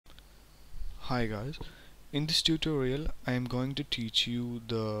Hi guys, in this tutorial I am going to teach you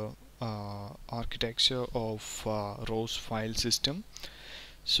the architecture of ROS file system.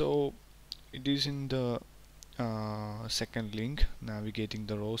 So it is in the second link, navigating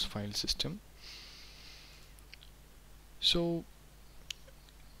the ROS file system. So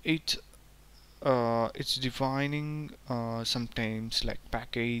it's defining sometimes like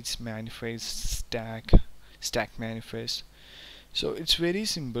package, manifest, stack manifest. So it's very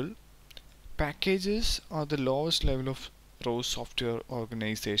simple. Packages are the lowest level of ROS software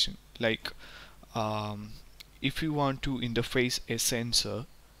organization. Like um, if you want to interface a sensor,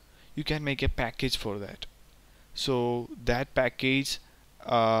 you can make a package for that. So that package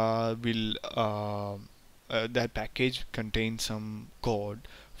will that package contains some code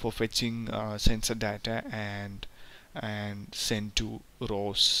for fetching sensor data and send to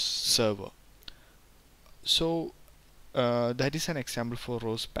ROS server. So that is an example for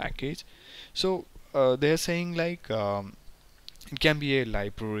ROS package. So they're saying like it can be a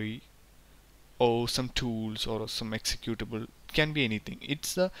library or some tools or some executable. It can be anything.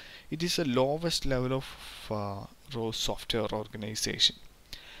 It is the lowest level of ROS software organization.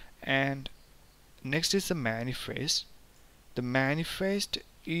 And next is the manifest. The manifest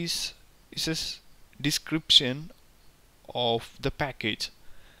is a description of the package.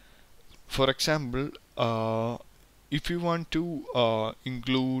 For example, if you want to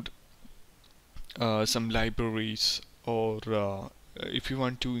include some libraries, or if you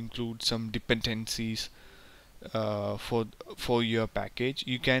want to include some dependencies for your package,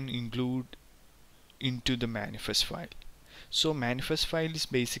 you can include into the manifest file. So manifest file is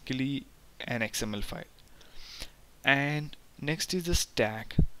basically an XML file. And next is the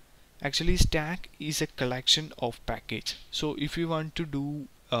stack. Actually, stack is a collection of package. So if you want to do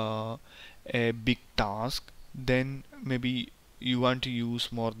a big task, then maybe you want to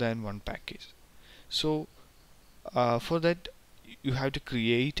use more than one package. So for that you have to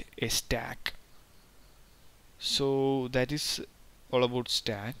create a stack. So that is all about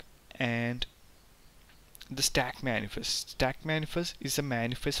stack. And the stack manifest is a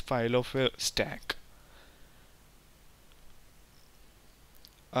manifest file of a stack.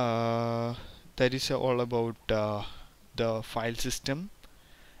 That is all about the file system.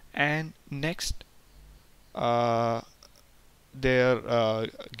 And next they're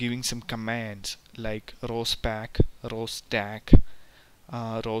giving some commands like rospack, rosstack,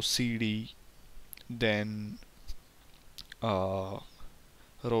 roscd, then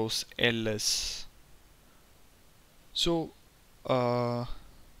rosls. So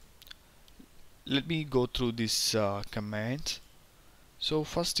let me go through these commands. So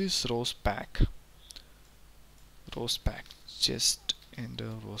first is rospack. Just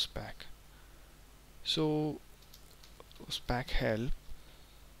enter rospack. So rospack help.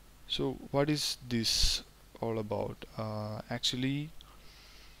 So what is this all about? Actually,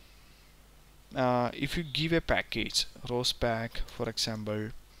 if you give a package rospack, for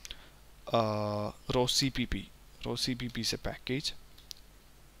example, roscpp is a package.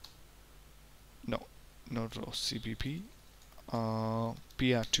 No, not roscpp.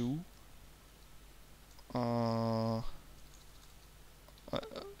 pr2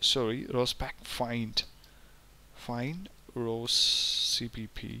 sorry, rospack find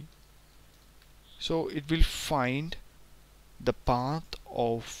roscpp. So it will find the path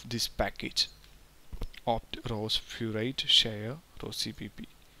of this package, opt ros furate share roscpp.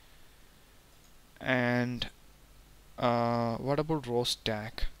 And what about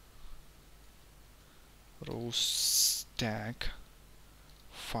rosstack?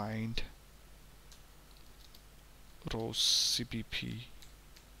 Find roscpp,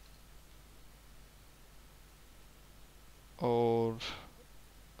 or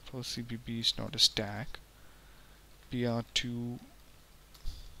roscpp is not a stack. pr2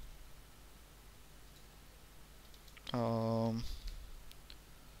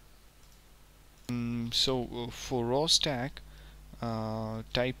 so for rosstack,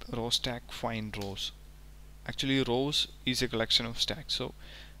 type rosstack find rows. Actually, rows is a collection of stacks, so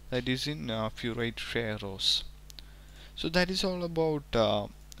that is in furate share rows. So that is all about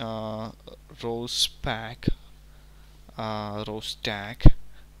rospack, rosstack.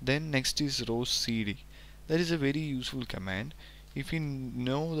 Then next is roscd. That is a very useful command. If you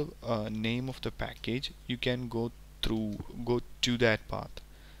know the name of the package, you can go to that path,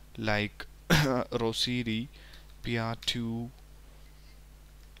 like roscd pr2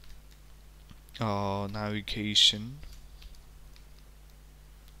 navigation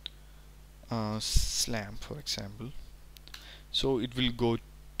slam, for example. So it will go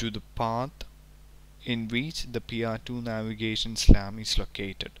to the path in which the pr2 navigation slam is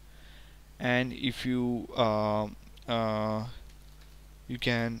located. and if you you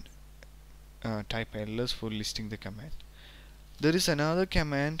can type ls for listing the command. There is another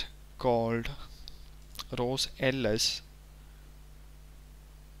command called ROS ls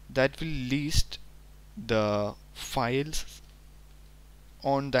that will list the files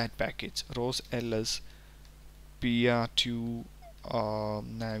on that package. ROS ls pr2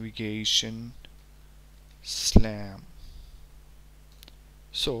 navigation slam.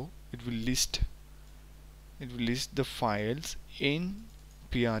 So it will list the files in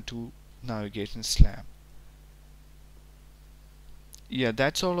pr2 navigation slam. Yeah,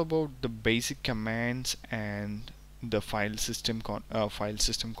 that's all about the basic commands and the file system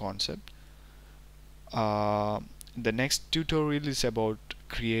concept. The next tutorial is about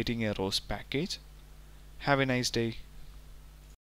creating a ROS package. Have a nice day.